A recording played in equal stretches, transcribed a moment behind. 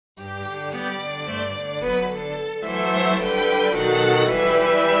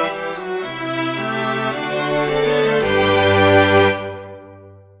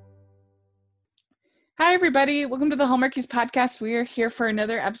everybody. Welcome to the Hallmarkies podcast. We are here for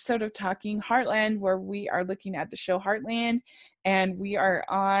another episode of Talking Heartland, where we are looking at the show Heartland, and we are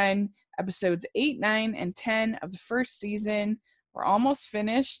on episodes 8, 9, and 10 of the first season. We're almost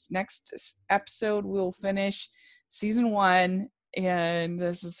finished. Next episode, we'll finish season 1, and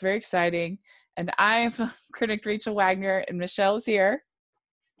this is very exciting. And I'm critic Rachel Wagner, and Michelle is here.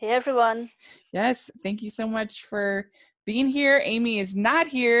 Hey, everyone. Yes, thank you so much for being here. Amy is not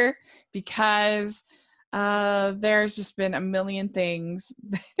here because there's just been a million things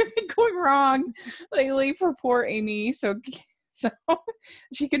that have been going wrong lately for poor Amy. So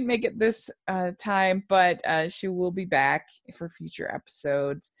she couldn't make it this time, but she will be back for future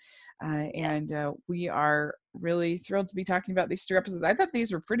episodes. And we are really thrilled to be talking about these 3 episodes. I thought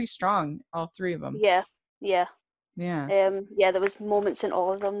these were pretty strong, all 3 of them. Yeah. There was moments in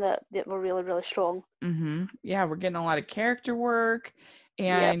all of them that were really, really strong. Mm-hmm. Yeah, we're getting a lot of character work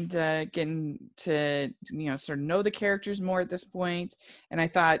and getting to sort of know the characters more at this point. And I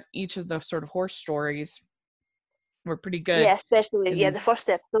thought each of the sort of horse stories were pretty good. Yeah, especially the first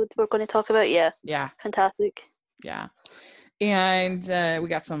episode we're going to talk about. Yeah, fantastic. Yeah, and we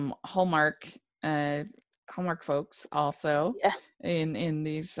got some Hallmark folks also in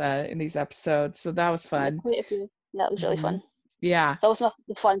these episodes, so that was fun. Quite a few. That was really fun. Yeah, that was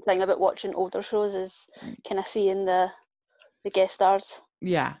the fun thing about watching older shows, is kind of seeing the guest stars.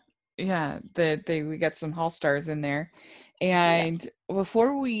 Yeah, we got some Hall stars in there. And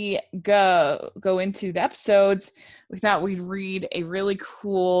before we go into the episodes, we thought we'd read a really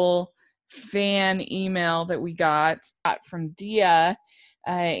cool fan email that we got from Dia.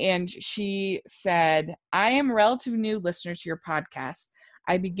 And she said, I am a relatively new listener to your podcast.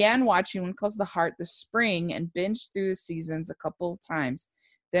 I began watching When Calls the Heart this spring and binged through the seasons a couple of times.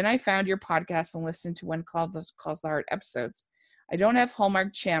 Then I found your podcast and listened to When Calls the Heart episodes. I don't have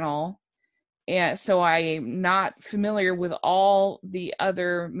Hallmark Channel, and so I'm not familiar with all the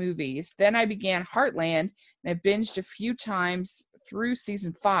other movies. Then I began Heartland, and I binged a few times through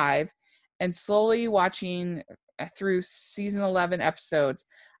season 5 and slowly watching through season 11 episodes.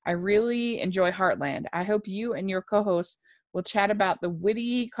 I really enjoy Heartland. I hope you and your co-hosts will chat about the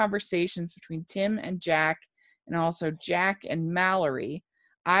witty conversations between Tim and Jack, and also Jack and Mallory.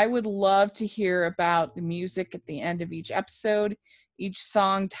 I would love to hear about the music at the end of each episode. Each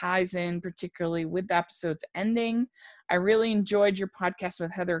song ties in particularly with the episode's ending. I really enjoyed your podcast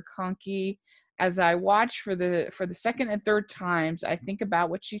with Heather Conkey. As I watch for the second and third times, I think about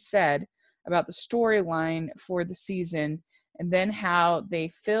what she said about the storyline for the season and then how they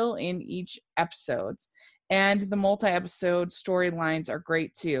fill in each episode. And the multi-episode storylines are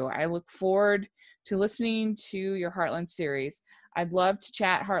great too. I look forward to listening to your Heartland series. I'd love to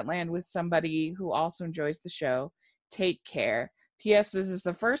chat Heartland with somebody who also enjoys the show. Take care. P.S. This is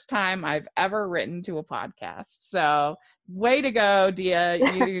the first time I've ever written to a podcast. So way to go, Dia.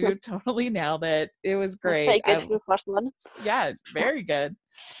 You totally nailed it. It was great. Very good for the first one. Yeah, very good.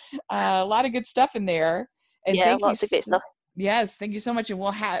 A lot of good stuff in there. And lots of great stuff. Yes, thank you so much. And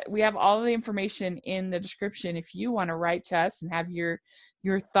we have all the information in the description if you want to write to us and have your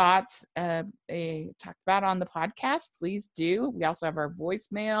thoughts talked about on the podcast. Please do. We also have our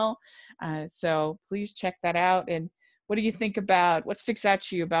voicemail, so please check that out. And what do you think about what sticks out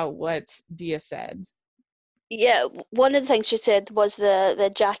to you about what Dia said? Yeah, one of the things she said was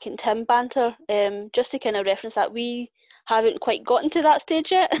the Jack and Tim banter. Just to kind of reference that, we haven't quite gotten to that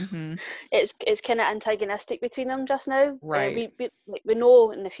stage yet. Mm-hmm. It's kind of antagonistic between them just now. Right. We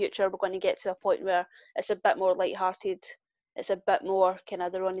know in the future we're going to get to a point where it's a bit more lighthearted. It's a bit more kind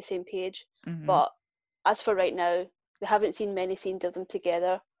of they're on the same page. Mm-hmm. But as for right now, we haven't seen many scenes of them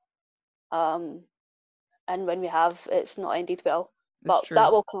together. And when we have, it's not ended well. But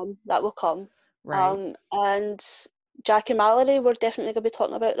that will come. That will come. Right. And Jack and Mallory, we're definitely going to be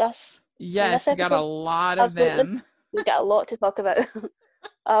talking about this. Yes, you got a lot of them. We've got a lot to talk about.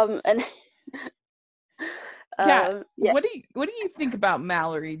 And what do you think about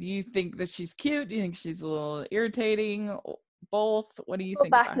Mallory? Do you think that she's cute? Do you think she's a little irritating? Both? What do you think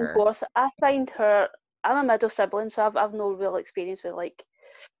about her? Back and forth. I find her. I'm a middle sibling, so I've no real experience with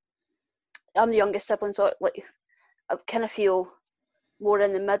I'm the youngest sibling, so I kind of feel more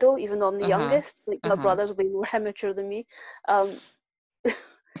in the middle, even though I'm the youngest. My brother's way more immature than me.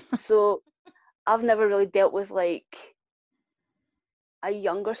 So I've never really dealt with a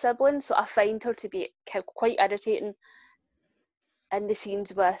younger sibling, so I find her to be quite irritating in the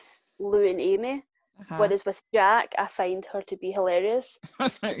scenes with Lou and Amy. Whereas with Jack, I find her to be hilarious. I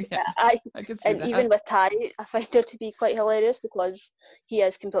can see that. Even with Ty, I find her to be quite hilarious because he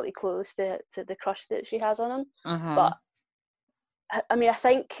is completely clueless to the crush that she has on him. But I mean, I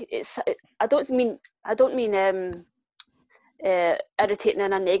think I don't mean irritating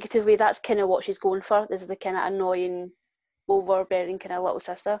in a negative way. That's kind of what she's going for. This is the kind of annoying, overbearing kind of little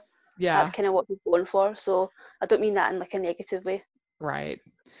sister. That's Yeah, kind of what she's going for. So I don't mean that in like a negative way. right.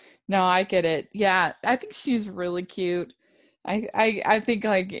 No, I get it. Yeah, I think she's really cute. I think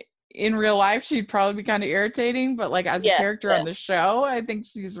like in real life she'd probably be kind of irritating, but like as a Yeah, character on yeah, the show, I think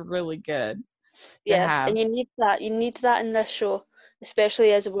she's really good to yeah. And have. you need that. You need that in this show,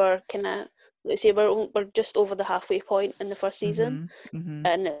 especially as we're kind of, let's say we're just over the halfway point in the first season, Mhm. Mhm.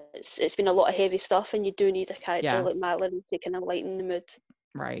 and it's been a lot of heavy stuff, and you do need a character Yeah, like Madeline to kind of lighten the mood.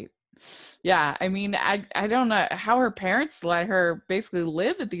 right. Yeah, I mean, I don't know how her parents let her basically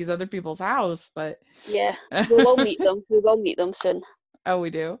live at these other people's house, but Yeah, we will meet them. We will meet them soon. oh, we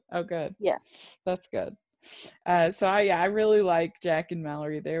do. Oh, good. Yeah. That's good. So I really like Jack and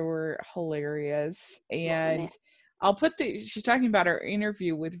Mallory. They were hilarious, and Definitely. I'll put she's talking about our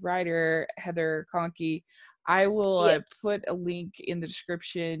interview with writer Heather Conkey. I will Yeah. put a link in the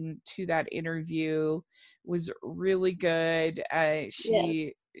description to that interview. It was really good. Yeah.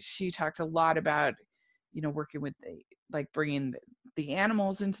 She talked a lot about working with like bringing the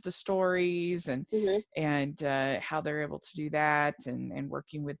animals into the stories Mhm. and how they're able to do that and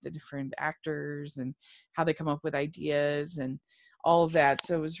working with the different actors and how they come up with ideas and all of that.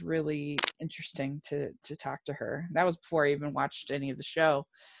 So it was really interesting to talk to her. That was before I even watched any of the show.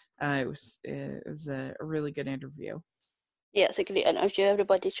 It was a really good interview. Yeah, it's a great interview.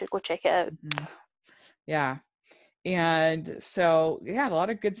 Everybody should go check it out. Mhm. Yeah. And so yeah, a lot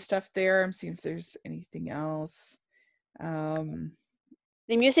of good stuff there. I'm seeing if there's anything else. Um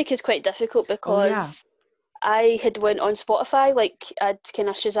The music is quite difficult oh yeah. because I had went on Spotify, like I'd kind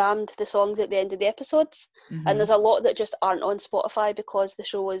of Shazammed the songs at the end of the episodes, and Hmm. there's a lot that just aren't on Spotify because the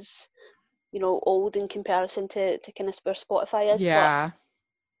show is, old in comparison to kind of where Spotify is. But Yeah.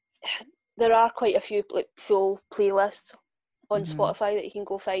 there are quite a few like full playlists on Hmm. Spotify that you can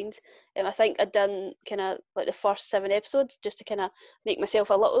go find. I think I'd done kind of like the first 7 episodes just to kind of make myself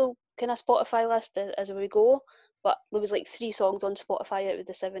a little kind of Spotify list as we go. But there was like 3 songs on Spotify out of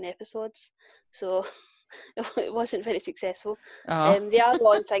the 7 episodes, so it wasn't very successful. Oh. They are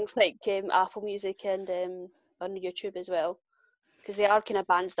on things like Apple Music and on YouTube as well, because they are kind of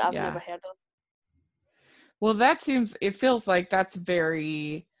bands that I've never Yeah. heard of. Well, it feels like that's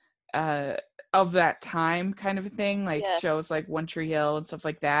very uh of that time kind of a thing, like Yeah, shows like One Tree Hill and stuff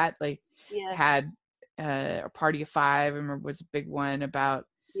like that, like yeah, had a Party of Five, I remember was a big one about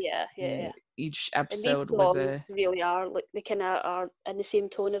yeah, yeah, uh, yeah. each And these episode was songs a really are like they kind of are in the same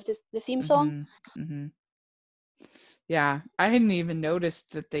tone of the theme song. mhm, mhm. Yeah, I hadn't even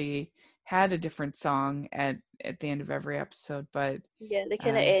noticed that they had a different song at the end of every episode, but Yeah, they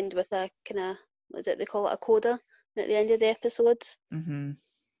kind of uh end with a kind of, what is it? They call it a coda at the end of the episodes. mhm.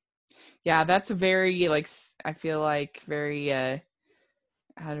 Yeah, that's a very like I feel like very I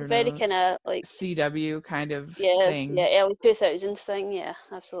don't Very know, kind of like, CW kind of yeah, thing. yeah, early 2000s thing. Yeah,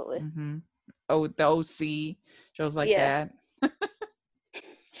 absolutely. Mm-hmm. Oh, the OC shows like Yeah, that.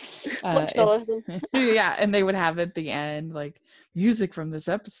 watched And all of them. yeah, and they would have at the end like music from this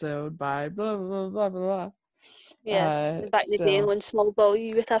episode by blah blah blah blah blah. Yeah, back in the day So on Smallville,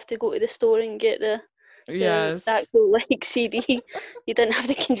 you would have to go to the store and get the yes, actual like CD. You didn't have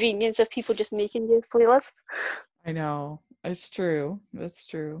the convenience of people just making you playlists. I know it's true. That's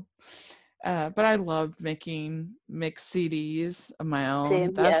true. But I loved making mixed CDs of my own.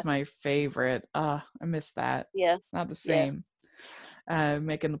 Same, yeah, That's my favorite. I miss that. yeah, Not the yeah. same.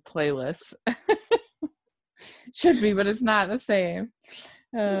 Making the playlists. Should be, but it's not the same.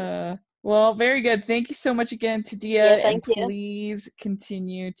 Hmm. Well, very good. Thank you so much again, Yeah, Tadia, and thank you. please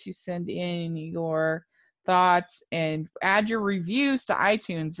continue to send in your thoughts and add your reviews to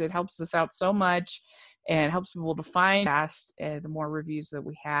iTunes. It helps us out so much and helps people to find us the more reviews that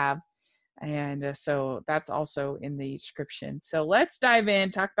we have. And so that's also in the description. So let's dive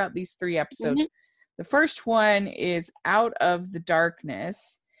in, talk about these 3 Hmm. episodes. The first one is Out of the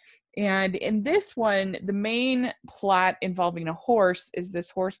Darkness. And in this one, the main plot involving a horse is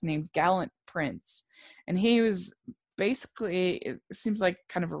this horse named Gallant Prince. And he was basically, it seems like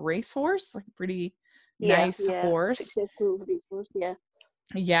kind of a racehorse, like a pretty Yeah, nice yeah. horse. Successful resource, yeah.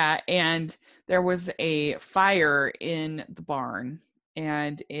 Yeah, and there was a fire in the barn,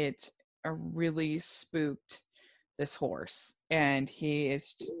 and it really spooked this horse, and he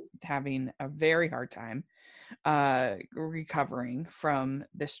is having a very hard time recovering from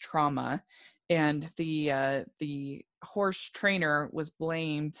this trauma. And the horse trainer was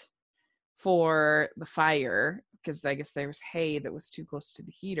blamed for the fire because I guess there was hay that was too close to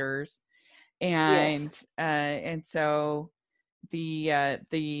the heaters, Yes. and so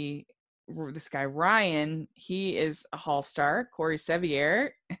this guy Ryan, he is a Hall star. Corey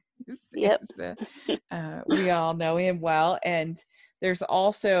Sevier Yep. we all know him well. And there's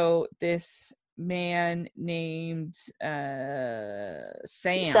also this man named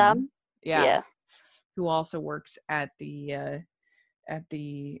Sam. Yeah. Who also works at the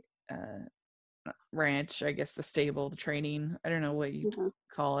ranch, I guess the stable, the training, I don't know what you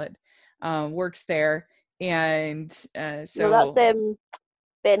call it, works there. And so that's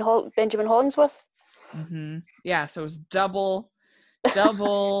Benjamin Hollingsworth. Yeah, so it's double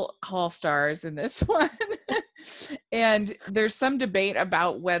Hall stars in this one. And there's some debate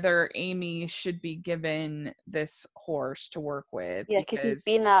about whether Amy should be given this horse to work with. Yeah, because he's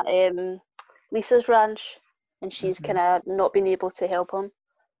been at Lisa's ranch and she's kind of not been able to help him.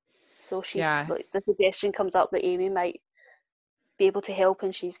 So she's like, the suggestion comes up that Amy might be able to help,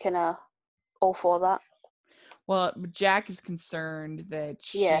 and she's kind of all for that. Well, Jack is concerned that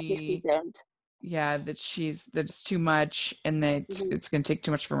he's concerned. Yeah, that it's too much, and that it's going to take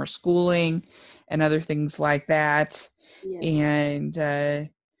too much from her schooling and other things like that. Yeah. And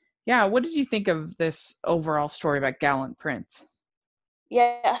what did you think of this overall story about Gallant Prince?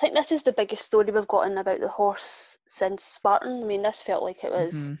 Yeah, I think this is the biggest story we've gotten about the horse since Spartan. I mean, this felt like it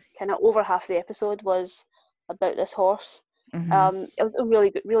was kind of over half the episode was about this horse. It was a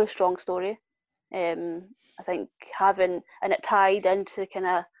really, really strong story. I think and it tied into kind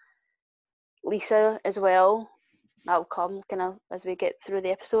of Lisa as well. That'll come kind of as we get through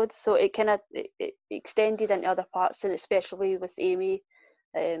the episode. So it kind of it extended into other parts, and especially with Amy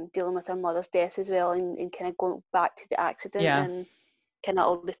dealing with her mother's death as well, and kind of going back to the accident and kind of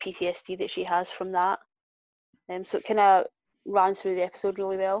all the PTSD that she has from that. So it kind of ran through the episode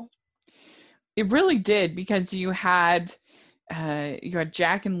really well. It really did, because you had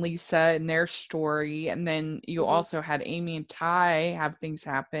Jack and Lisa and their story, and then you also had Amy and Ty have things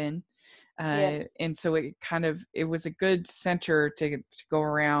happen. And so it was a good center to go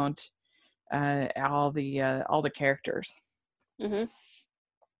around all the characters.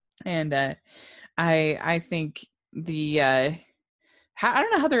 And I think I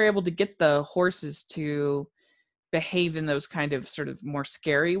don't know how they're able to get the horses to behave in those kind of sort of more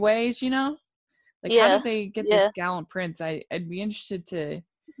scary ways, how did they get this Gallant Prince? I'd be interested to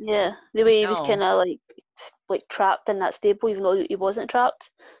the way he was kind of like trapped in that stable, even though he wasn't trapped.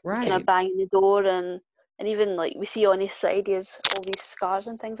 Right. Kind of banging the door, and even like we see on his side, he has all these scars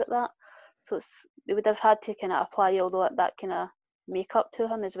and things like that. So they would have had to kind of apply all that kind of makeup to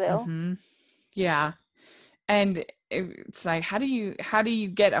him as well. Yeah, and it's like, how do you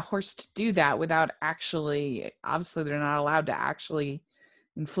get a horse to do that without actually? Obviously, they're not allowed to actually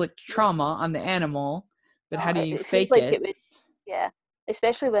inflict trauma on the animal, but how do you fake it?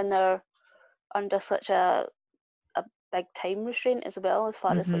 Especially when they're under such a big time restraint as well, as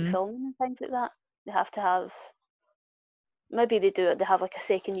far as like filming and things like that. They have to have, maybe they have like a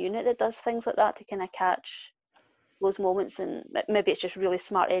second unit that does things like that to kind of catch those moments, and maybe it's just really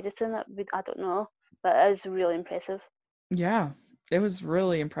smart editing. I don't know, but it is really impressive. Yeah, it was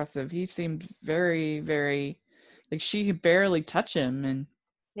really impressive. He seemed very, very, like, she could barely touch him, and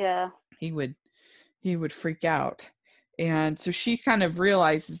he would freak out. And so she kind of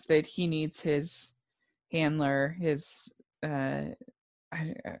realizes that he needs his handler, his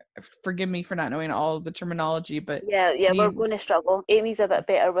forgive me for not knowing all of the terminology, but we're going to struggle. Amy's a bit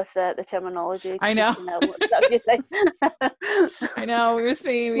better with the terminology. I know. I know, it was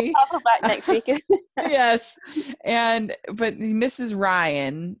Amy. I'll come back next week. Yes, but Mrs.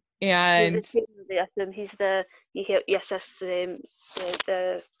 Ryan, and he assists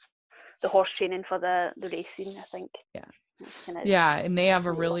the horse training for the racing, I think. And they have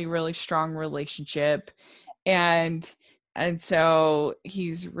a really, really strong relationship, and so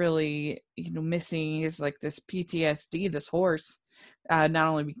he's really missing his like this PTSD, this horse, not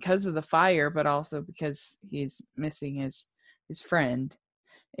only because of the fire, but also because he's missing his friend.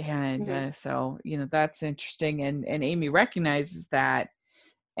 And so that's interesting, and Amy recognizes that,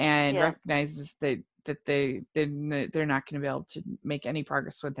 and recognizes that they're not going to be able to make any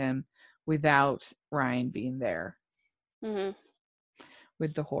progress with him without Ryan being there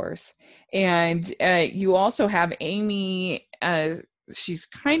with the horse. And you also have Amy, she's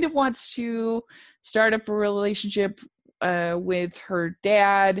kind of wants to start up a relationship with her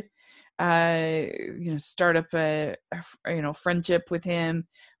dad, start up a friendship with him,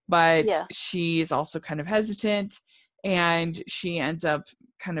 but she's also kind of hesitant, and she ends up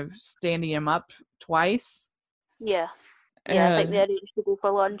kind of standing him up twice. I think they arranged to go for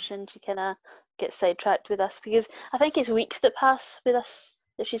lunch, and she kind of gets sidetracked with us, because I think it's weeks that pass with us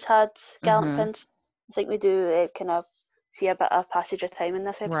that she's had Gallant Prince. I think we do kind of see a bit of passage of time in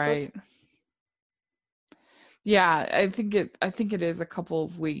this episode. Right. Yeah, I think it is a couple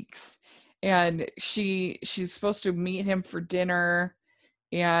of weeks. And she's supposed to meet him for dinner,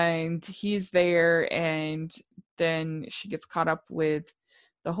 and he's there, and then she gets caught up with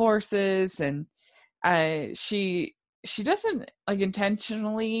the horses, and she doesn't like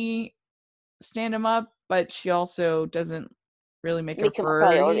intentionally stand him up, but she also doesn't really make Make a him a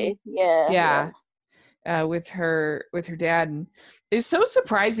priority. priority. Yeah. With her dad. And it's so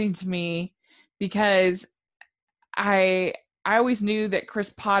surprising to me because I always knew that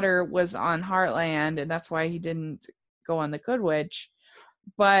Chris Potter was on Heartland, and that's why he didn't go on the Good Witch.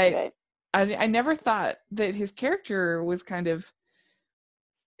 But Right. I never thought that his character was kind of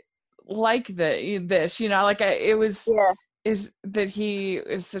like this, like it was is that he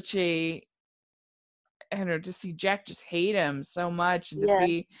is such a, I don't know, to see Jack just hate him so much, and to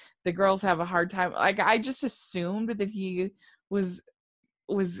see the girls have a hard time. Like I just assumed that he was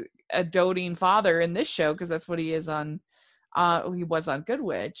a doting father in this show, because that's what he is on he was on Good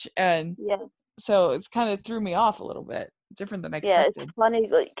Witch, and so it's kind of threw me off a little bit, different than I expected. It's funny,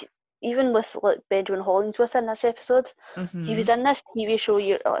 like even with like Benjamin Hollingsworth in this episode, he was in this TV show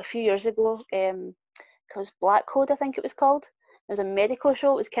a few years ago, because Black Code, I think it was called. It was a medical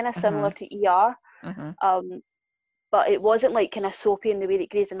show. It was kind of similar to ER, but it wasn't like kind of soapy in the way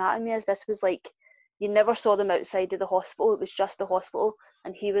that Grey's Anatomy is. This was like, you never saw them outside of the hospital. It was just the hospital,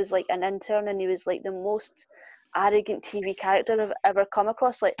 and he was like an intern, and he was like the most arrogant TV character I've ever come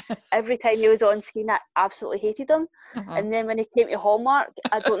across. Like every time he was on screen, I absolutely hated him. And then when he came to Hallmark,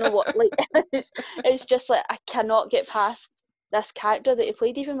 I don't know what, like it's just like I cannot get past this character that he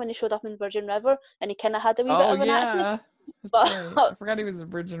played, even when he showed up in Virgin River, and he kind of had a wee bit of an accent. That's right. I forgot he was in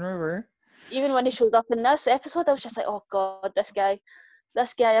Virgin River. Even when he showed up in this episode, I was just like, oh god, this guy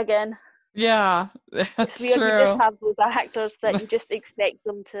again. Yeah, that's it's weird. True. You just have those actors that you just expect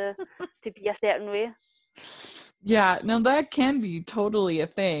them to be a certain way. Yeah, no, that can be totally a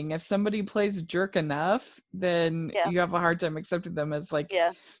thing. If somebody plays a jerk enough, then you have a hard time accepting them as like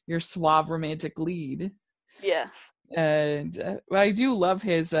your suave romantic lead. Yeah. And I do love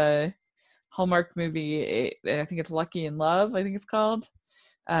his Hallmark movie. I think it's Lucky in Love, I think it's called,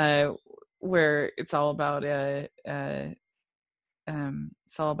 where it's all about it's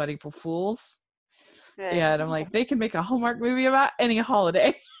all about April Fools. Right. Yeah, and I'm like, they can make a Hallmark movie about any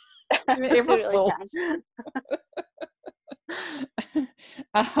holiday. April Fools.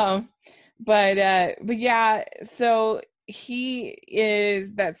 But yeah, so Sam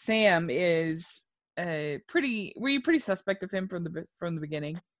is were you pretty suspect of him from the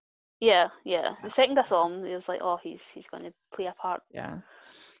beginning? Yeah. The second I saw him, it was like, oh, he's going to play a part. Yeah.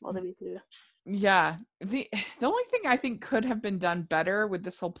 All the way through. Yeah. The only thing I think could have been done better with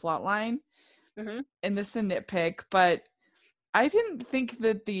this whole plot line, and this is a nitpick, but I didn't think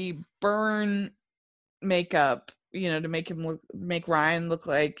that the burn makeup, to make Ryan look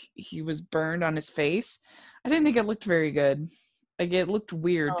like he was burned on his face, I didn't think it looked very good. Like, it looked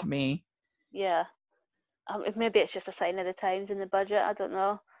weird to me. Yeah. Maybe it's just a sign of the times in the budget. I don't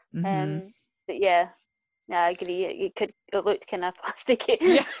know. But yeah, I agree. It looked kind of plasticky.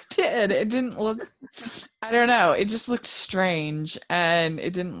 Yeah, it did. It didn't look. I don't know. It just looked strange, and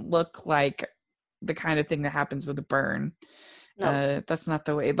it didn't look like the kind of thing that happens with a burn. No. That's not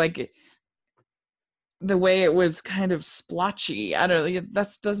the way. Like, the way it was kind of splotchy. I don't know.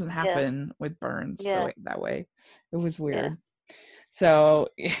 That doesn't happen with burns that way. It was weird. Yeah. So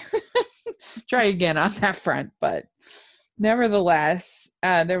try again on that front, but nevertheless,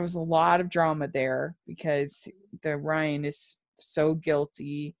 there was a lot of drama there because the Ryan is so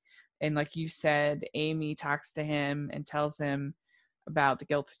guilty, and like you said, Amy talks to him and tells him about the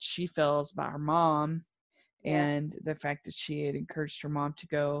guilt that she feels about her mom and the fact that she had encouraged her mom to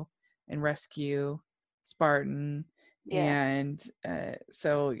go and rescue Spartan, and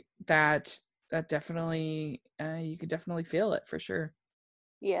so that definitely you could definitely feel it for sure.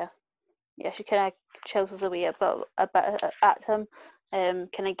 Yeah, she kind of chisels away a bit at him,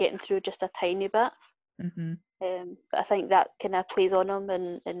 kind of getting through just a tiny bit. But I think that kind of plays on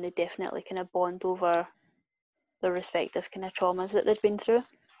them, and they definitely kind of bond over the respective kind of traumas that they've been through.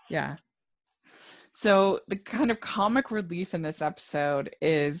 Yeah. So the kind of comic relief in this episode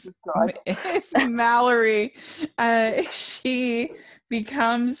is Mallory. She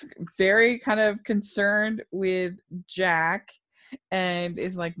becomes very kind of concerned with Jack and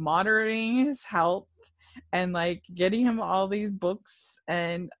is like monitoring his health and like getting him all these books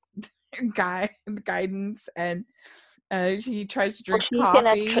and guidance, and she tries to drink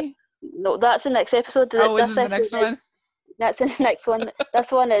coffee. No, that's the next episode. Is it the next one? That's in the next one.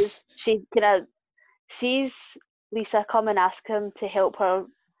 This one is she kind of sees Lisa come and ask him to help her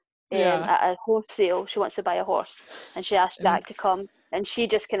Yeah. at a horse sale. She wants to buy a horse, and she asks And Jack to come, and she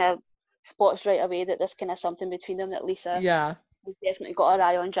just kind of spots right away that there's kind of something between them, that Lisa yeah. has definitely got her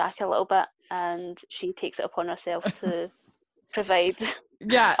eye on Jack a little bit, and she takes it upon herself to provide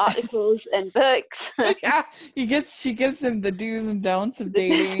Yeah. articles and books. Yeah. She gives him the do's and don'ts of The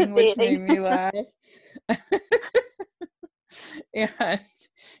do's dating, of which made dating. me laugh. And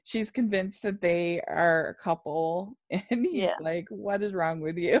she's convinced that they are a couple, and he's Yeah. like, what is wrong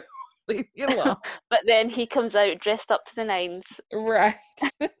with you? Leave me alone. But then he comes out dressed up to the nines. Right.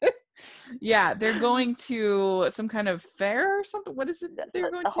 Yeah, they're going to some kind of fair or something. What is it that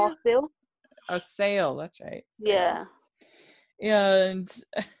they're going A to? horse sale. A sale, that's right. Sale. Yeah. And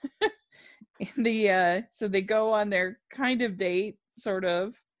so they go on their kind of date, sort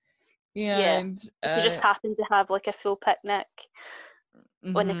of. Yeah. And He just happened to have like a full picnic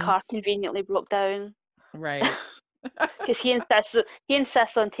when the mhm, car conveniently broke down. right. Because he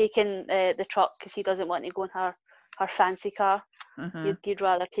insists on taking the truck because he doesn't want to go in her fancy car. Uh-huh. He'd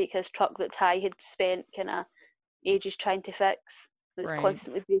rather take his truck that Ty had spent kind of ages trying to fix. It was Right.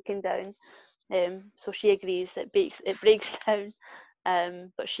 constantly breaking down. So she agrees that it breaks down,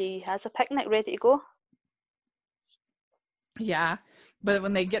 but she has a picnic ready to go. Yeah, but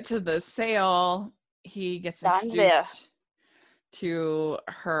when they get to the sale, he gets Dan's there. introduced to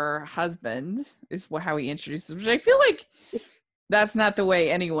her husband, is how he introduces, which I feel like that's not the way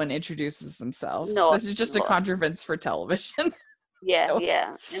anyone introduces themselves. No, This is just a contrivance for television. Yeah,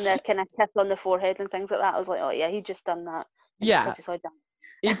 yeah, and the kind of kiss on the forehead and things like that. I was like, oh yeah, he just done that. Yeah. If you're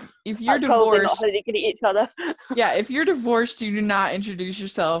That's probably not divorced, how they greet each other. yeah, if you're divorced, you do not introduce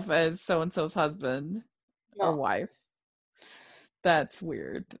yourself as so and so's husband or wife. That's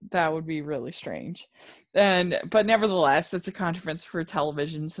weird. That would be really strange. But nevertheless, it's a conference for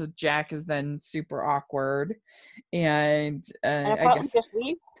television, so Jack is then super awkward, and I guess just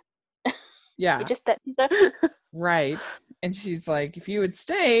leave. Yeah, he just ditches her. Right. And she's like, if you had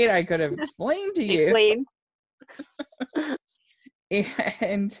stayed, I could have explained to you.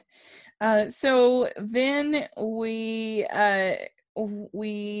 And so then we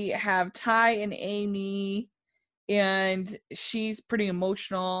have Ty and Amy, and she's pretty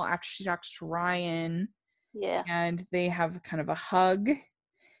emotional after she talks to Ryan. Yeah. And they have kind of a hug,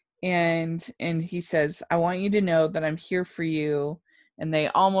 and he says, I want you to know that I'm here for you. And they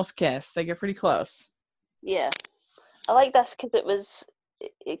almost kiss. They get pretty close. Yeah. I like this because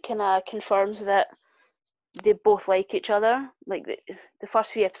it kind of confirms that they both like each other. Like the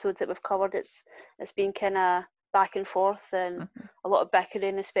first few episodes that we've covered, it's been kind of back and forth and a lot of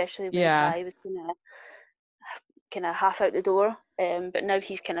bickering, especially when Ty was kind of half out the door. But now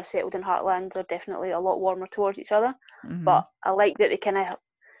he's kind of settled in Heartland. They're definitely a lot warmer towards each other. Mm-hmm. But I like that they kind of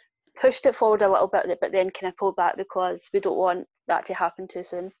pushed it forward a little bit, but then kind of pulled back because we don't want that to happen too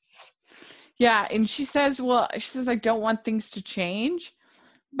soon. Yeah, and she says, I don't want things to change.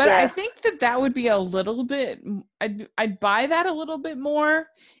 But I think that would be a little bit, I'd buy that a little bit more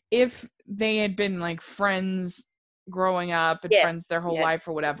if they had been like friends growing up and friends their whole life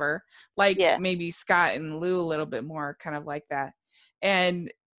or whatever. Like maybe Scott and Lou a little bit more, kind of like that.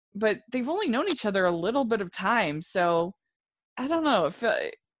 But they've only known each other a little bit of time. So I don't know.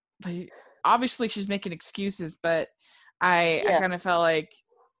 Obviously she's making excuses, but I kind of felt like,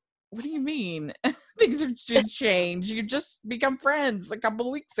 what do you mean? Things should change. You just become friends a couple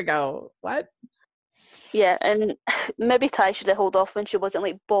of weeks ago. What? Yeah, and maybe Ty should have held off when she wasn't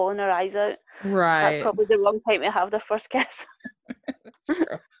like bawling her eyes out. Right. That's probably the wrong time to have their first kiss.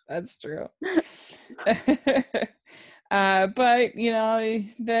 That's true. But you know,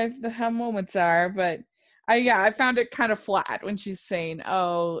 how moments are. But I found it kind of flat when she's saying,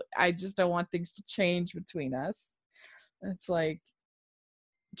 "Oh, I just don't want things to change between us." It's like,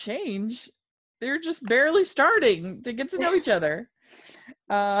 change? They're just barely starting to get to know each other.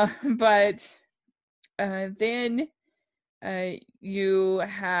 But then you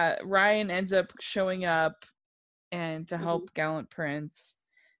have Ryan ends up showing up and to help Gallant Prince,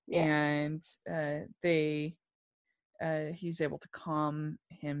 and he's able to calm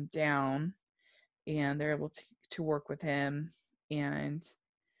him down, and they're able to work with him, and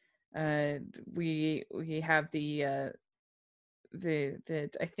we have the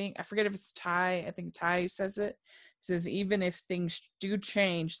I think, I forget if it's Ty, I think Ty says it, says even if things do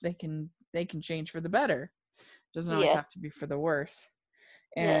change, they can change for the better. Doesn't always have to be for the worse.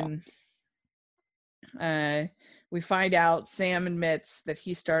 And we find out Sam admits that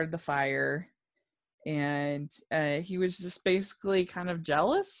he started the fire, and he was just basically kind of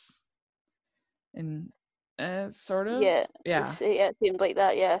jealous, and sort of it seemed like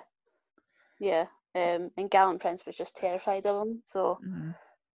that. Yeah and Gallant Prince was just terrified of him. So Mhm.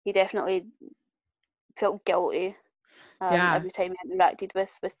 he definitely felt guilty Yeah. every time he interacted with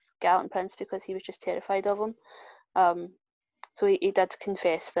Gallant Prince because he was just terrified of him. So he did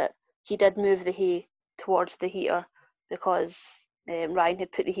confess that he did move the hay towards the heater because Ryan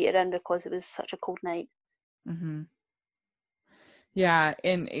had put the heater in because it was such a cold night. Mm-hmm. Yeah,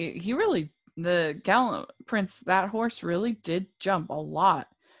 and the Gallant Prince, that horse really did jump a lot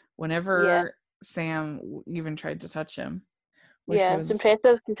Yeah, whenever Sam even tried to touch him, which yeah, it's was,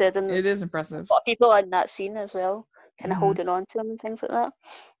 impressive considering it there's is a impressive. lot of people in that scene as well, kind of Mm-hmm. holding on to him and things like that.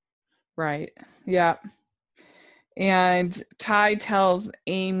 Right. Yeah. And Ty tells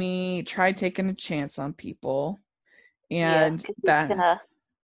Amy, try taking a chance on people. Yeah, And because he's kind that, of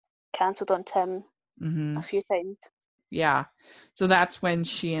cancelled on Tim a mm-hmm. few times. Yeah. So that's when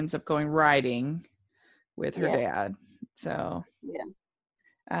she ends up going riding with her Yeah, dad. So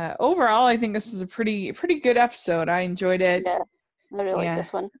yeah, overall, I think this was a pretty good episode. I enjoyed it. yeah. I really like Yeah.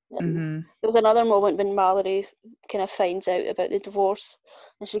 this one. Mm-hmm. There was another moment when Mallory kind of finds out about the divorce,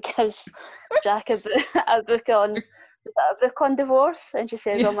 and she gives Jack a book on was that a book on divorce, and she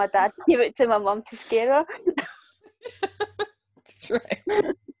says, Yeah, "Oh, my dad gave it to my mum to scare that's right.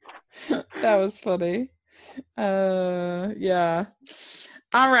 her." That was funny. Yeah.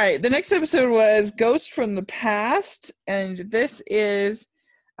 All right. The next episode was Ghost from the Past, and this is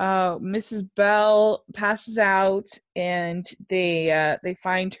Mrs. Bell passes out, and they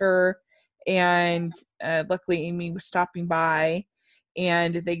find her, and luckily Amy was stopping by,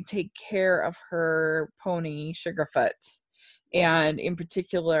 and they take care of her pony Sugarfoot, and in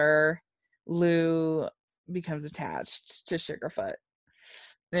particular, Lou becomes attached to Sugarfoot.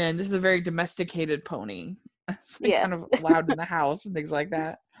 And this is a very domesticated pony. It's like Yeah, kind of loud in the house and things like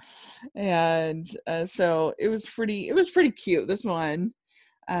that. And so it was pretty cute. This one,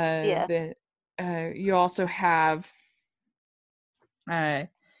 yeah, the you also have uh,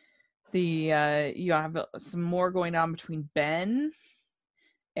 you have some more going on between Ben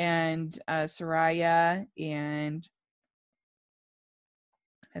and Soraya and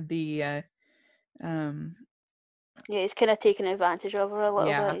the um yeah. He's kind of taking advantage of her a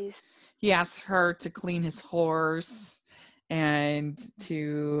little yeah, bit. he asks her to clean his horse and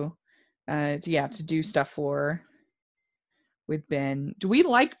to do stuff for her with Ben. Do we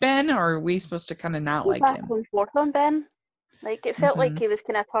like Ben, or are we supposed to kind of not He's like back him? and forth on Ben. Like it felt like Mm-hmm. he was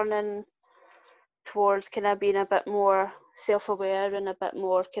kind of turning towards kind of being a bit more self-aware and a bit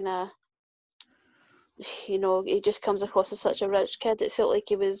more kind of, he just comes across as such a rich kid. It felt like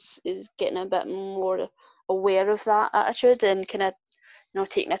he was getting a bit more aware of that attitude and kind of,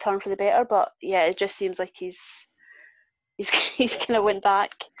 taking a turn for the better. But yeah, it just seems like he's he's kind of went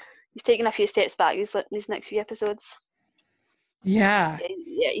back. He's taken a few steps back these next few episodes. Yeah.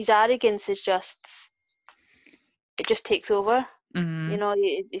 Yeah, his arrogance is just, it just takes over. Mm-hmm.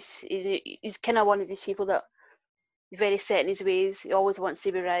 He's kind of one of these people that is very set in his ways. He always wants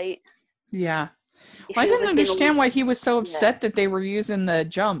to be right. Yeah. He Well, I feels didn't like he knows. understand why he was so Yeah, upset that they were using the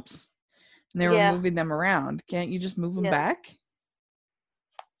jumps and they were yeah, moving them around. Can't you just move them yeah, back?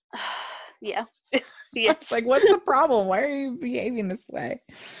 yeah, It's yes, like, what's the problem? Why are you behaving this way?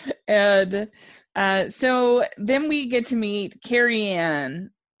 And so then we get to meet Carrie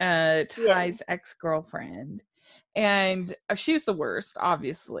Ann, yeah, Ty's ex-girlfriend. And she was the worst,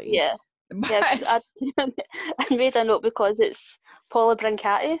 obviously. yeah, yeah. But I made a note because it's Paula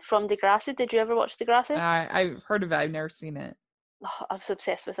Brancati from Degrassi. Did you ever watch Degrassi? I've heard of it. I've never seen it. Oh, I was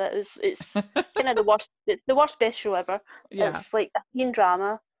obsessed with it. It's kind of the worst. It's the worst best show ever. Yeah. It's like a teen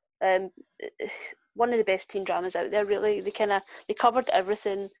drama. Um, one of the best teen dramas out there. Really, they covered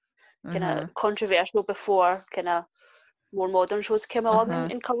everything kind Uh-huh. of controversial before kind of more modern shows came along Uh-huh.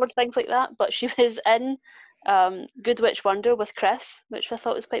 and covered things like that. But she was in Good Witch Wonder with Chris, which I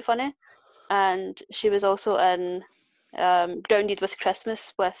thought was quite funny, and she was also in Grounded with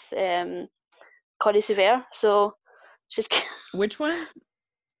Christmas with Connie Severe. So she's Which one?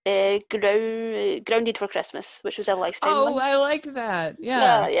 Grounded for Christmas, which was a Lifetime Oh, one. I liked that.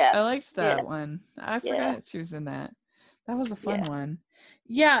 Yeah, Yeah, yeah, I liked yeah, that one. I yeah, forgot she was in that. That was a fun yeah. one.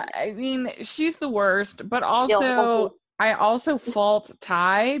 Yeah, I mean, she's the worst, but Yeah, also awful. I also fault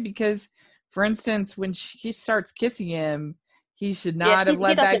Ty because, for instance, when she starts kissing him, he should Yeah, not he, have he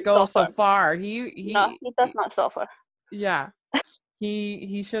let that doesn't go stop so her. far. No, he does not stop her. Yeah,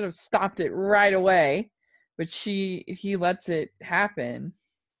 he should have stopped it right away, but he lets it happen.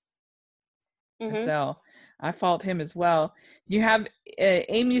 And Mhm. so I fault him as well. You have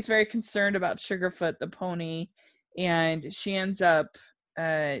Amy's very concerned about Sugarfoot the pony, and she ends up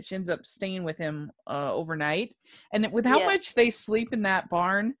staying with him overnight. And with how Yeah. much they sleep in that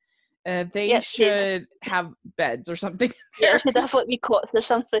barn, They should have beds or something. Yeah, should definitely be cots or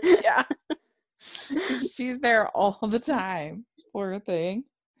something. Yeah. She's there all the time. Poor thing.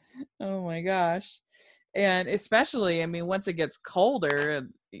 Oh my gosh. And especially, I mean, once it gets colder,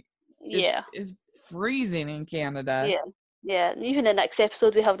 it's freezing in Canada. Yeah. Yeah. Even the next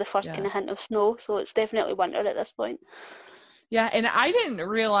episode, we have the first kind of hint of snow, so it's definitely winter at this point. Yeah, and I didn't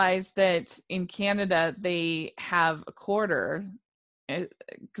realize that in Canada they have a quarter,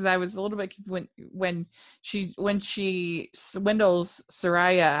 because I was a little bit when she swindles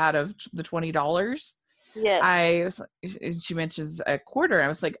Soraya out of the $20. Yeah, she mentions a quarter. I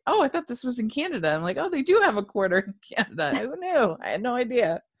was like, oh, I thought this was in Canada. I'm like, oh, they do have a quarter in Canada. Who knew? I had no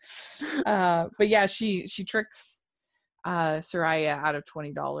idea. But yeah, she tricks Soraya out of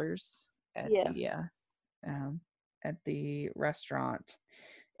 $20 at the restaurant,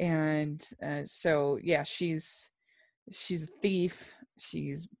 and so yeah, she's a thief.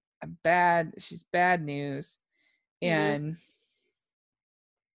 She's bad news. And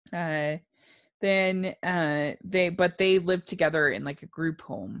then they live together in like a group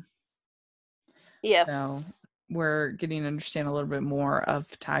home. Yeah. So we're getting to understand a little bit more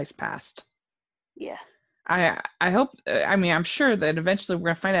of Ty's past. Yeah. I hope, I mean, I'm sure that eventually we're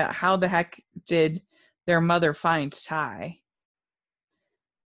going to find out how the heck did their mother find Ty.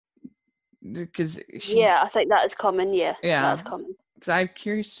 Because I think that is coming. Yeah, that's coming. Because I'm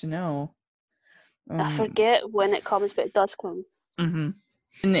curious to know. I forget when it comes, but it does come. And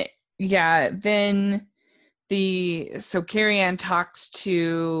then Carrie Ann talks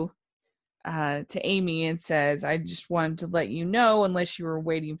to Amy and says, "I just wanted to let you know, unless you were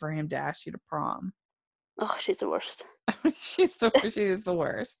waiting for him to ask you to prom." Oh, she's the worst. She is the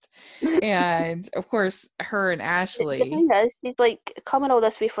worst. And of course, her and Ashley. The thing is, she's like coming all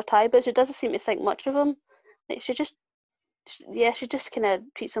this way for Ty, but she doesn't seem to think much of him. Like she just kind of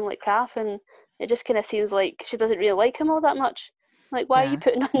treats him like crap, and it just kind of seems like she doesn't really like him all that much. Like, why are you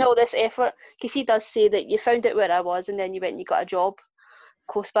putting on all this effort? Because he does say that you found out where I was, and then you went and you got a job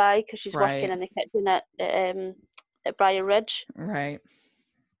close by, because she's working in the kitchen at Briar Ridge. Right.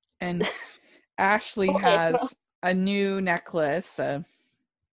 And Ashley has a new necklace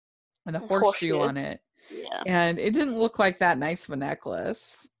with a horseshoe on it. Yeah. And it didn't look like that nice of a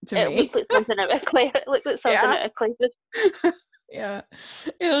necklace to me. It looked like something out of Claire. It looked like something out of Claire's. Yeah.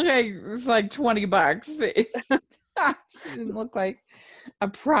 It looked like it was like $20. It didn't look like a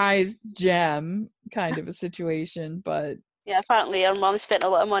prized gem kind of a situation, but yeah, apparently our mom spent a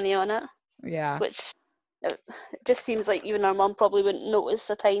lot of money on it. Yeah. Which it just seems like even our mom probably wouldn't notice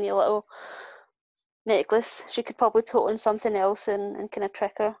a tiny little necklace. She could probably put on something else and kind of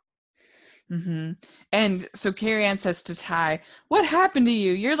trick her. And so Carrie Ann says to Ty, "What happened to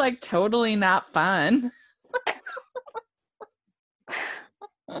you? You're like totally not fun."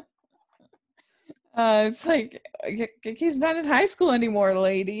 It's like, he's not in high school anymore,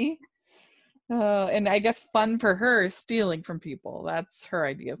 lady. And I guess fun for her is stealing from people. That's her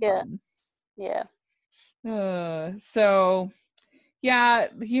idea of fun. Yeah. So yeah,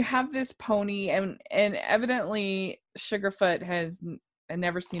 you have this pony, and evidently Sugarfoot has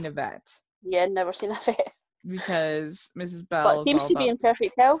never seen a vet. Yeah, never seen a vet. Because Mrs. Bell seems to be in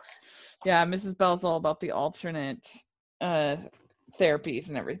perfect health. Yeah, Mrs. Bell's all about the alternate therapies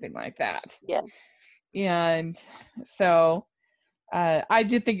and everything like that. Yeah. And so I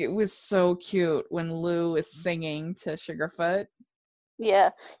did think it was so cute when Lou was singing to Sugarfoot. Yeah,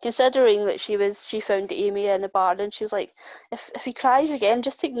 considering that she found Amy in the bar, and she was like, if he cries again,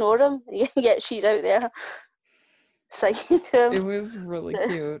 just ignore him. Yet she's out there singing to him. It was really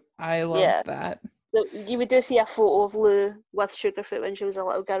cute. I loved that. So you do see a photo of Lou with Sugarfoot when she was a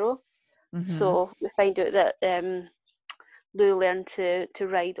little girl. So we find out that Lou learned to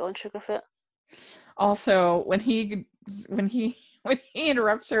ride on Sugarfoot. Also, when he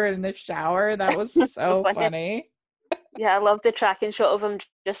interrupts her in the shower, that was so funny. Yeah, I love the tracking shot of him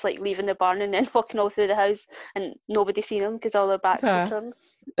just like leaving the barn and then walking all through the house and nobody seen him because all their backs were turned.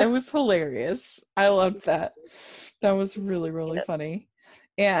 It was hilarious. I loved that. That was really, really funny.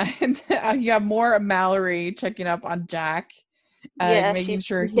 And you have more of Mallory checking up on Jack and making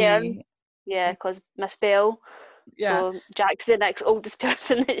sure he... Yeah, because Miss Bell. Yeah. So Jack's the next oldest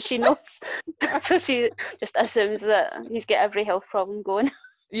person that she knows. So she just assumes that he's got every health problem going.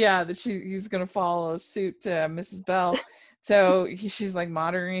 Yeah, that he's going to follow suit to Mrs. Bell. So she's like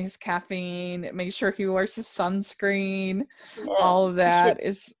monitoring his caffeine, making sure he wears his sunscreen. Yeah. All of that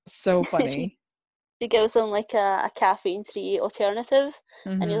is so funny. She gives him like a caffeine-free alternative.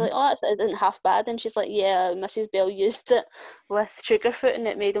 And he's like, oh, it isn't half bad. And she's like, yeah, Mrs. Bell used it with Sugarfoot and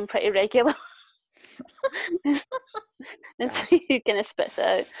it made him pretty regular. And so he kind of spits it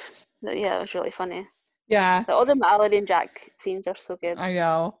out. But yeah, it was really funny. Yeah, But all the Mallory and Jack scenes are so good. I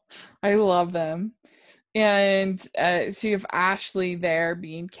know. I love them. And so you have Ashley there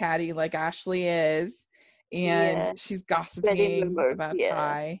being catty like Ashley is, and Yeah, she's spreading gossiping rumors. about Yeah,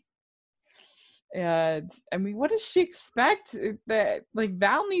 Ty. And I mean, what does she expect? That like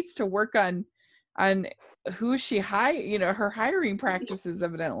Val needs to work on who she her hiring practices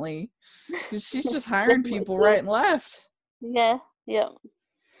evidently. 'Cause she's just hiring definitely people right so. and left. Yeah, yeah.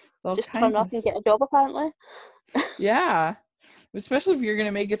 All Just turn kinds up of and get a job apparently. yeah. Especially if you're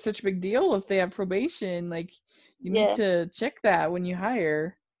gonna make it such a big deal if they have probation, like you need Yeah. to check that when you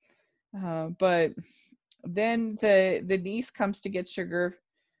hire. But then the niece comes to get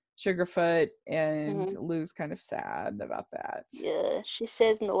Sugarfoot, and Hmm. Lou's kind of sad about that. Yeah. She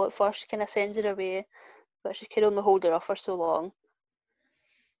says no at first. She kind of sends her away, but she could only hold her off for so long.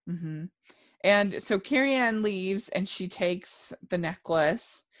 Hmm. And so Carrie Ann leaves, and she takes the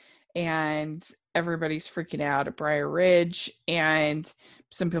necklace, and everybody's freaking out at Briar Ridge, and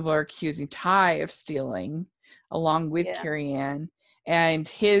some people are accusing Ty of stealing, along with Yeah. Carrie Ann, and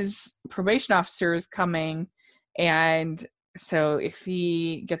his probation officer is coming, and so if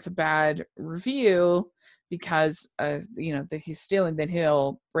he gets a bad review because that he's stealing, then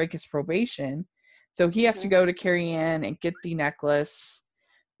he'll break his probation. So he has to Hmm. go to Carrie Ann and get the necklace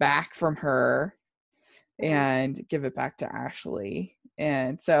back from her Hmm. and give it back to Ashley.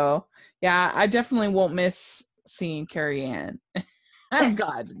 And so, yeah, I definitely won't miss seeing Carrie Ann. I'm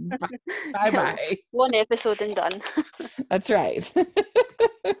glad. Bye bye. One episode and done. That's right.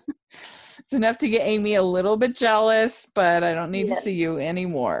 It's enough to get Amy a little bit jealous, but I don't need to Yeah. see you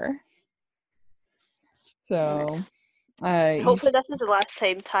anymore. So, Nice. you. Hopefully this is the last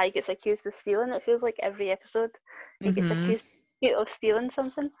time Ty gets accused of stealing. It feels like every episode he gets Mm-hmm. accused of stealing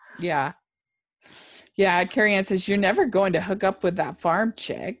something. Yeah. Yeah. Carrie Ann says, "You're never going to hook up with that farm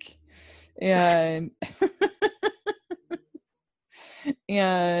chick." And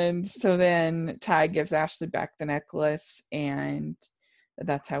And so then Ty gives Ashley back the necklace, and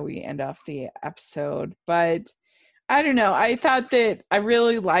that's how we end off the episode. But I don't know. I thought that I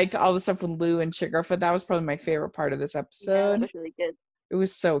really liked all the stuff with Lou and Sugarfoot. That was probably my favorite part of this Yeah, that episode. was really good. It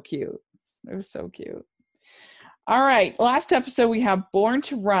was so cute. It was so cute. All right. Last episode, we have Born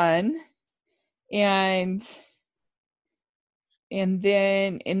to Run. And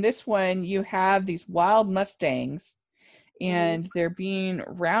then in this one, you have these wild Mustangs, and they're being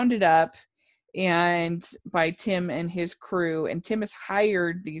rounded up and by Tim and his crew. And Tim has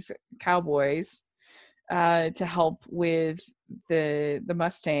hired these cowboys to help with the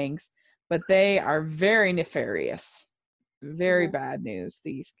Mustangs, but they are very nefarious, very Mm-hmm. bad news.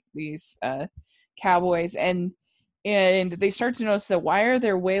 These cowboys, and they start to notice that why are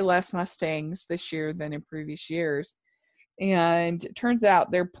there way less Mustangs this year than in previous years? And it turns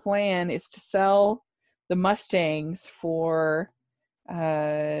out their plan is to sell the Mustangs for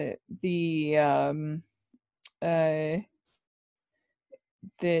the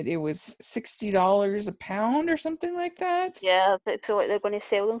that it was $60 a pound or something like that. Yeah, they feel like they're going to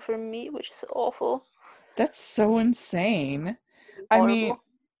sell them for meat, which is awful. That's so insane. I mean, Horrible.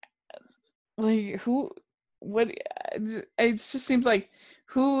 like who what it just seems like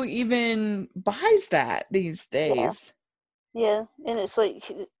who even buys that these Yeah, days? yeah, and it's like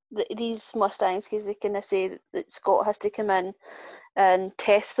these Mustangs, because they kind of say that Scott has to come in and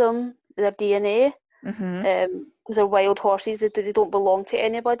test them, their DNA, Mhm. because they're wild horses. They don't belong to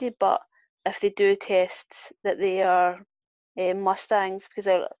anybody, but if they do test that they are Mustangs, because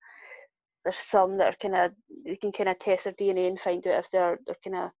there's some that are kind of, you can kind of test their DNA and find out if they're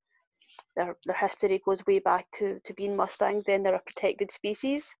kind of their history goes way back to being Mustangs, then they're a protected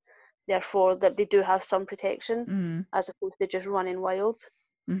species. Therefore, that they do have some protection Mhm. as opposed to just running wild.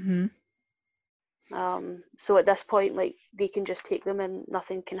 Mhm. So at this point, like they can just take them and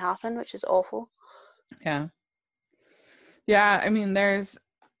nothing can happen, which is awful. Yeah. Yeah, I mean there's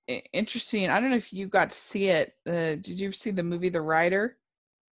interesting. I don't know if you got to see it. Did you ever see the movie The Rider?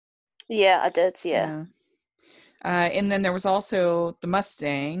 Yeah, I did. Yeah, Yeah. And then there was also the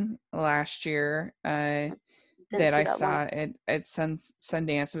Mustang last year didn't that see I that one. saw at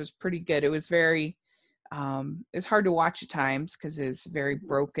Sundance. It was pretty good. It was very, it's hard to watch at times because it's a very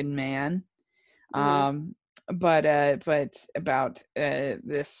broken man. Hmm. Um, but about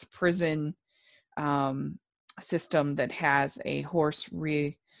this prison um, system that has a horse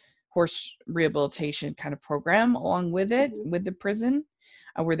rehabilitation kind of program along with it Hmm. with the prison,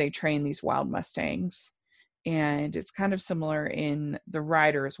 where they train these wild Mustangs, and it's kind of similar in The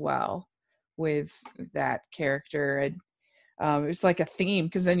Rider as well with that character. And it was like a theme,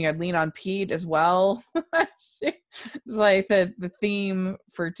 because then you had Lean on Pete as well. It's like the theme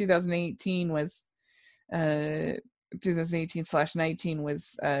for 2018 was 2018/19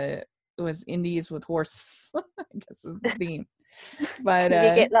 was Indies with horse. I guess is the theme. But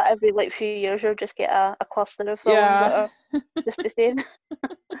You get that every like few years. You'll just get a cluster of films that yeah, are just the same.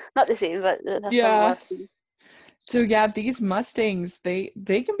 Not the same, but a yeah. similar theme. So yeah, these Mustangs, they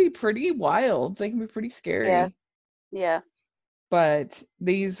can be pretty wild. They can be pretty Yeah, scary. yeah, But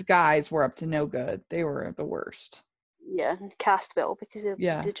these guys were up to no good. They were the worst. yeah. And cast well because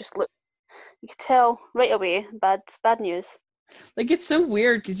Yeah. they just look. You could tell right away. Bad news. Like, it's so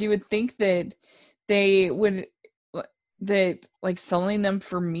weird because you would think that they would that like selling them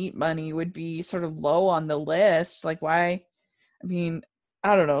for meat money would be sort of low on the list. Like, why? I mean,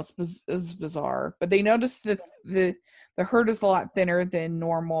 I don't know. It's bizarre. But they noticed that the herd is a lot thinner than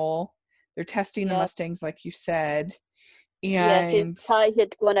normal. They're testing the Yeah, Mustangs, like you said, yeah. Because and Ty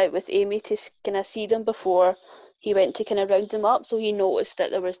had gone out with Amy to kind of see them before he went to kind of round them up, so he noticed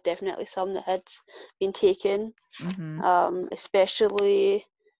that there was definitely some that had been taken. mm-hmm, Especially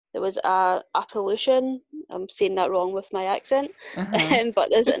there was a Appalachian. I'm saying that wrong with my accent, uh-huh, but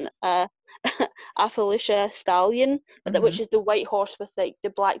there's an Appalachia stallion, but mm-hmm. which is the white horse with like the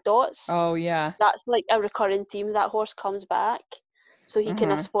black dots. Oh yeah, That's like a recurring theme. That horse comes back, so he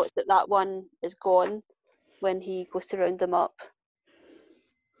kind of uh-huh. spots that that one is gone when he goes to round them up.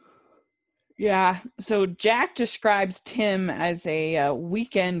 Yeah. So Jack describes Tim as a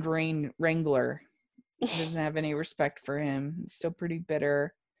weekend wrangler. He doesn't have any respect for him. He's still pretty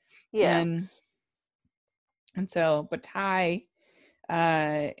bitter. Yeah, And so, but Ty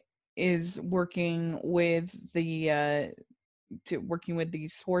uh, is working with working with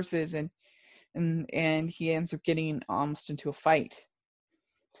these horses, and he ends up getting almost into a fight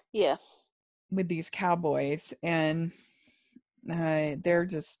yeah, with these cowboys, and they're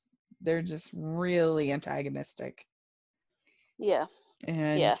just really antagonistic, yeah,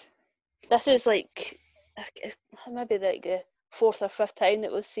 and yeah. This is like maybe like the fourth or fifth time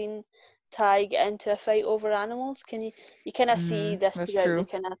that we've seen Ty get into a fight over animals. You kind of see this that's throughout the true.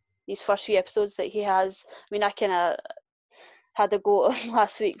 kind of these first few episodes that he has. I mean, I kind of had a go at him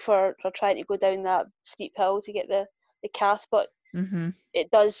last week for trying to go down that steep hill to get the calf, but Mm-hmm.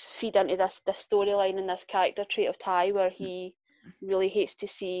 it does feed into this storyline and this character trait of Ty where he really hates to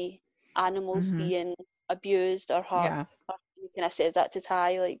see animals Mm-hmm. being abused or hurt. Yeah. Or he kind of says that to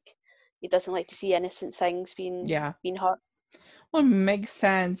Ty, like he doesn't like to see innocent things Yeah. being hurt. Well, it makes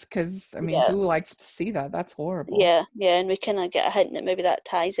sense because, I mean, Yeah, who likes to see that? That's horrible. yeah, and we kind of get a hint that maybe that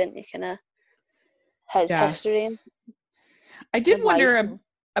ties into kind of his Yeah. history I did and why he's wonder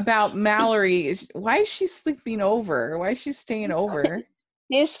about Mallory. Why is she sleeping over? Why is she staying over?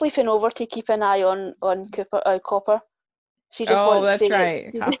 he's sleeping over to keep an eye on Copper. She just Oh, wants that's to.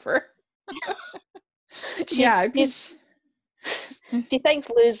 right. Copper. She Yeah, she's because she thinks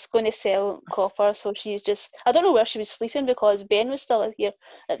Lou's going to sell Copper, so she's just. I don't know where she was sleeping because Ben was still here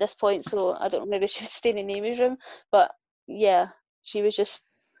at this point, so I don't know. Maybe she was staying in Amy's room, but yeah, she was just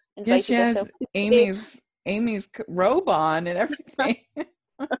yeah, she invited has herself to stay. Amy's robe on and everything.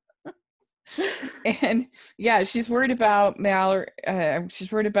 And yeah, she's worried about Mallory.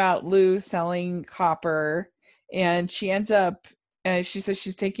 She's worried about Lou selling Copper, and she ends up. She says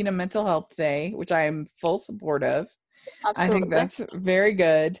she's taking a mental health day, which I am full support of. I think Absolutely, that's very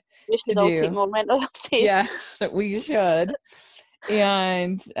good we to should all take do. more mental health days. Yes, we should.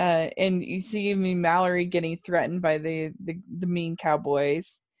 And you see me Mallory getting threatened by the mean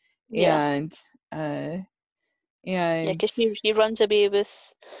cowboys, Yeah, and yeah, and because she runs away with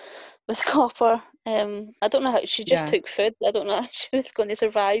Copper. I don't know how she just yeah, took food. I don't know how she was going to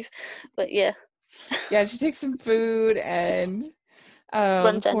survive, but yeah, yeah, she takes some food, and the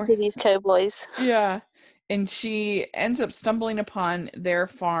runs poor, into these cowboys. yeah, and she ends up stumbling upon their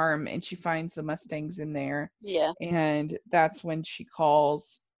farm, and she finds the Mustangs in there, Yeah, and that's when she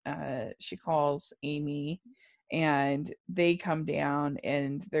calls Amy, and they come down,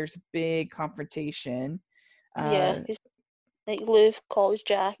 and there's a big confrontation. yeah. uh 'Cause, like Lou calls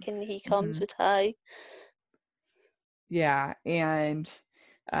Jack and he comes mhm, with Ty. yeah, and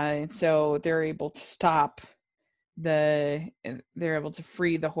so they're able to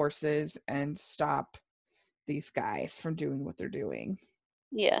free the horses and stop these guys from doing what they're doing.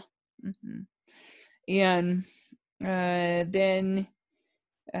 Yeah, Hmm. And then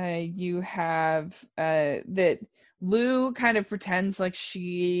you have that Lou kind of pretends like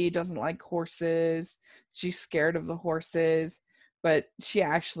she doesn't like horses. She's scared of the horses, but she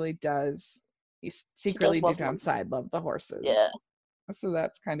actually does she does secretly love deep them. inside love the Yeah, horses. So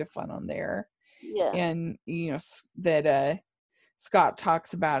that's kind of fun on there. yeah, And that Scott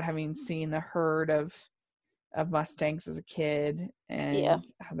talks about having seen the herd of Mustangs as a kid and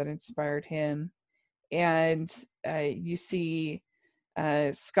how that inspired him. And you see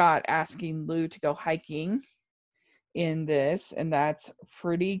Scott asking Lou to go hiking in this, and that's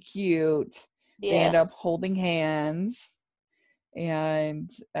pretty cute. They end up holding hands, and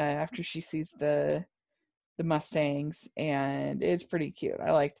after she sees the Mustangs, and it's pretty cute. I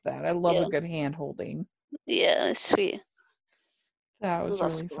liked that. I love a good hand holding. Yeah, it's sweet. That was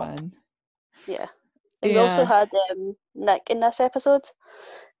really fun. Yeah. And we also had Nick in this episode.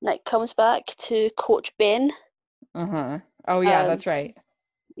 Nick comes back to Coach Ben. Oh yeah, that's right.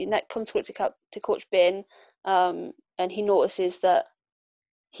 Nick comes to Coach Ben, and he notices that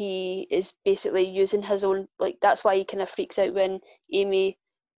he is basically using his own, like, that's why he kind of freaks out when Amy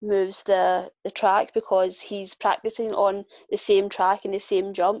moves the track, because he's practicing on the same track and the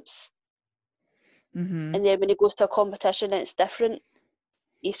same jumps. And then when he goes to a competition and it's different,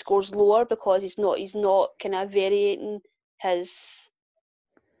 he scores lower because he's not kind of varying his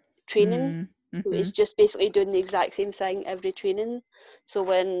training. So he's just basically doing the exact same thing every training. So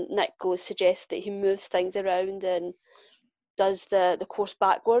when Nick suggests that he moves things around and does the course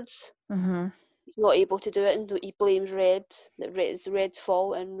backwards, he's not able to do it, and he blames Red. That Red's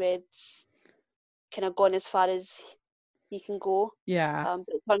fault, and Red's kind of gone as far as he can go. But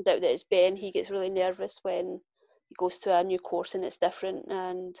it turns out that it's Ben. He gets really nervous when he goes to a new course and it's different,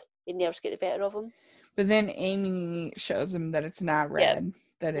 and the nerves get the better of him. But then Amy shows him that it's not Red,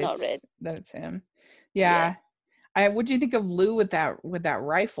 that it's him. What do you think of Lou with that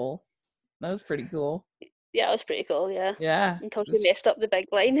rifle? That was pretty cool. Yeah, it was pretty cool. Yeah. Until she messed up the big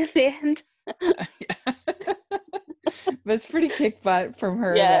line at the end. But it's pretty kick butt from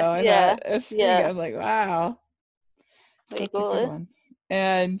her, though. It was pretty good. I was like, wow. That's a good one.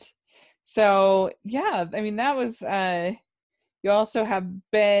 And so, I mean, that was, you also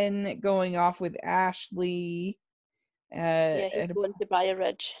have Ben going off with Ashley. He's going to Briar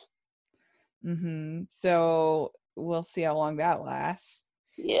Ridge. So we'll see how long that lasts.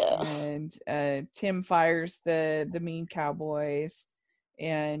 Yeah. And Tim fires the mean cowboys.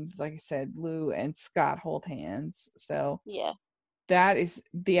 And like I said, Lou and Scott hold hands. So that is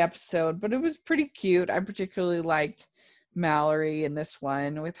the episode. But it was pretty cute. I particularly liked Mallory in this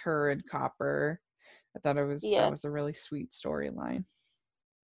one with her and Copper. I thought that was a really sweet storyline.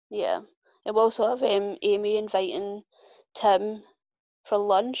 Yeah. And we also have Amy inviting Tim for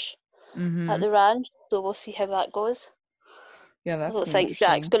lunch at the ranch. So we'll see how that goes. Yeah, that's I don't think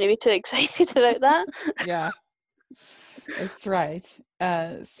Jack's going to be too excited about that. Yeah. That's right.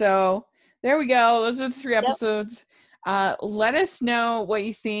 So there we go. Those are the 3 episodes. Let us know what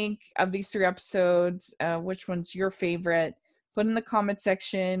you think of these 3 episodes. Which one's your favorite? Put in the comment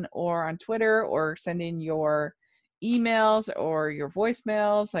section or on Twitter, or send in your emails or your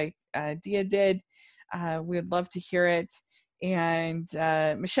voicemails like Dia did. We would love to hear it. And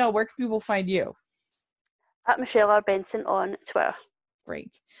Michelle, where can people find you? At Michelle R. Benson on Twitter.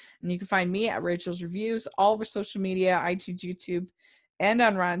 Great. And you can find me at Rachel's Reviews, all over social media, iTunes, YouTube, and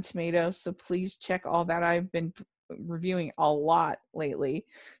on Rotten Tomatoes. So please check all that. I've been reviewing a lot lately.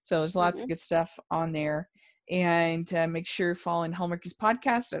 So there's lots of good stuff on there. And make sure you're following Hallmarkies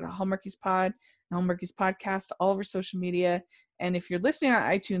Podcast at Hallmarkies Pod, Hallmarkies Podcast, all over social media. And if you're listening on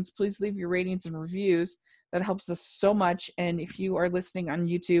iTunes, please leave your ratings and reviews. That helps us so much. And if you are listening on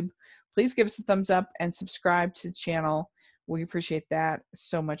YouTube, please give us a thumbs up and subscribe to the channel. We appreciate that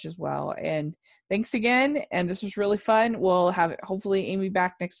so much as well. And thanks again. And this was really fun. We'll have hopefully Amy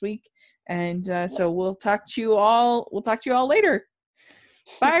back next week. And so we'll talk to you all. We'll talk to you all later.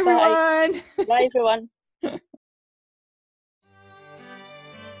 Bye, everyone. Bye, everyone.